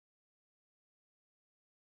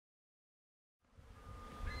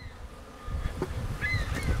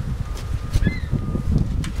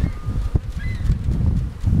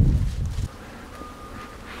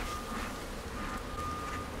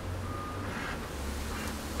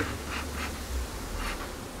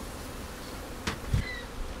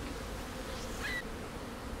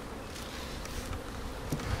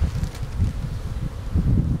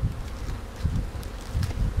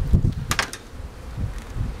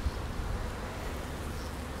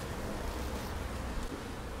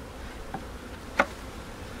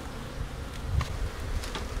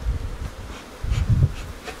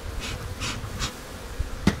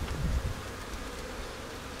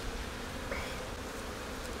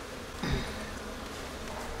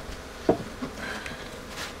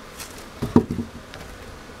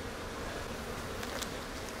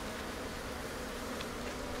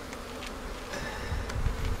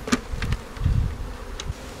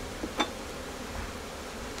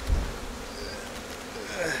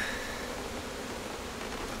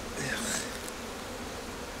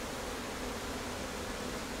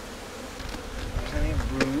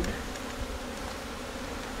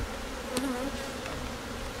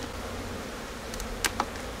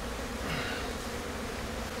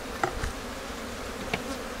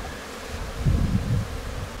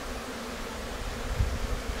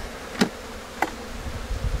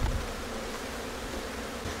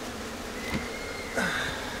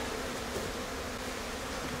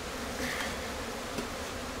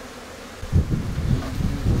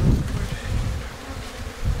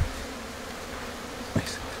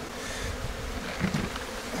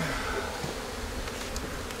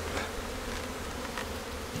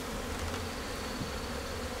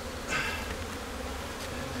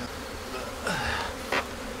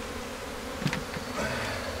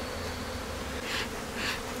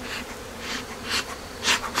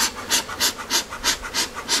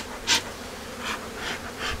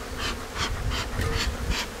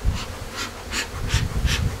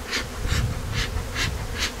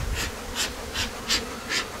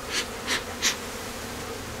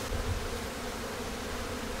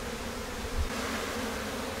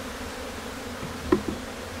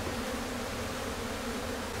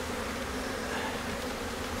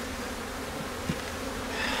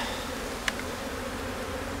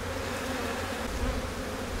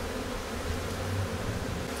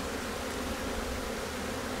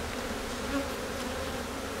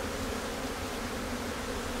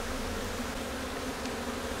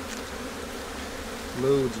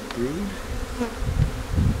Loads of brood.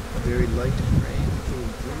 Very light frame, full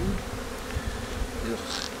of brood. Ugh.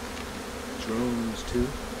 Drones too.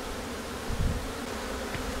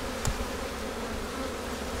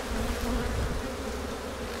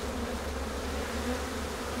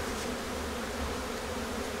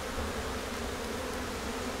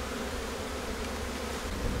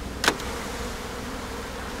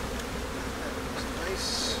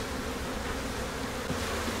 Nice.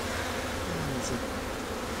 It's a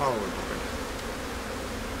follower board.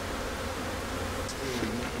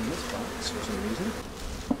 In this box for some reason.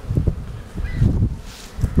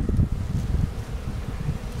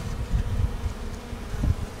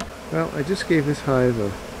 Well, I just gave this hive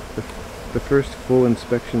the first full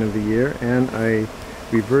inspection of the year, and I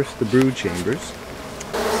reversed the brood chambers.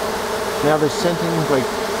 Now they're scenting like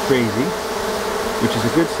crazy, which is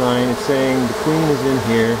a good sign. It's saying the queen is in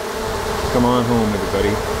here. Come on home,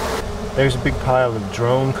 everybody. There's a big pile of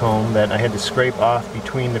drone comb that I had to scrape off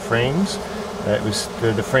between the frames. It was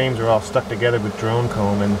the frames are all stuck together with drone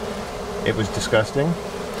comb, and it was disgusting.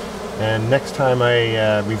 And next time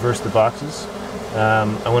I reverse the boxes,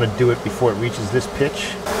 I want to do it before it reaches this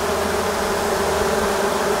pitch.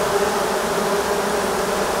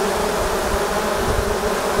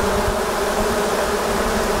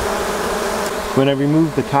 When I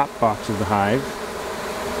removed the top box of the hive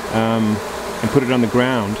and put it on the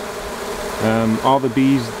ground, all the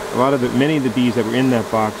bees, many of the bees that were in that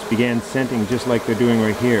box began scenting just like they're doing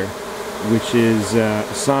right here, which is a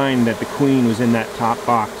sign that the queen was in that top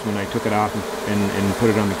box when I took it off and put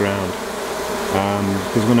it on the ground.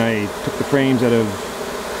 Because when I took the frames out of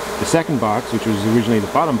the second box, which was originally the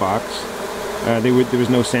bottom box, there was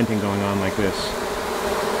no scenting going on like this.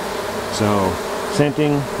 So,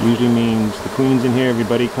 scenting usually means the queen's in here,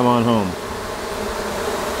 everybody come on home.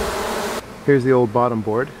 Here's the old bottom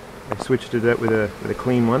board. I switched it out with a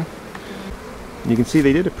clean one. You can see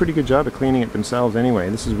they did a pretty good job of cleaning it themselves anyway.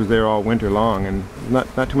 This was there all winter long, and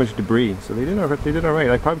not too much debris, so they did all right.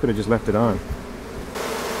 I probably could have just left it on.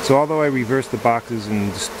 So although I reversed the boxes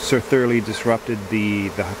and thoroughly disrupted the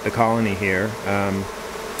colony here,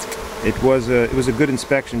 it was a good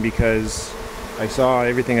inspection because I saw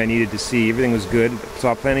everything I needed to see. Everything was good.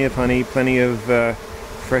 Saw plenty of honey, plenty of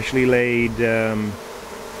freshly laid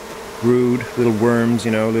brood, little worms, you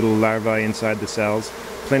know, little larvae inside the cells.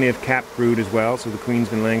 Plenty of capped brood as well, so the queen's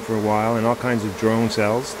been laying for a while, and all kinds of drone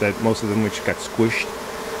cells, that most of them which got squished.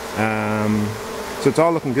 So it's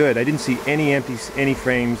all looking good. I didn't see any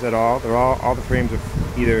frames at all. All the frames are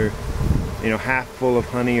either, you know, half full of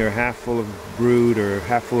honey or half full of brood or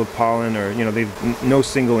half full of pollen, or, you know, they've no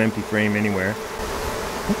single empty frame anywhere.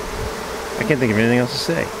 I can't think of anything else to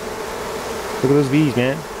say. Look at those bees,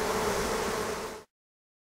 man.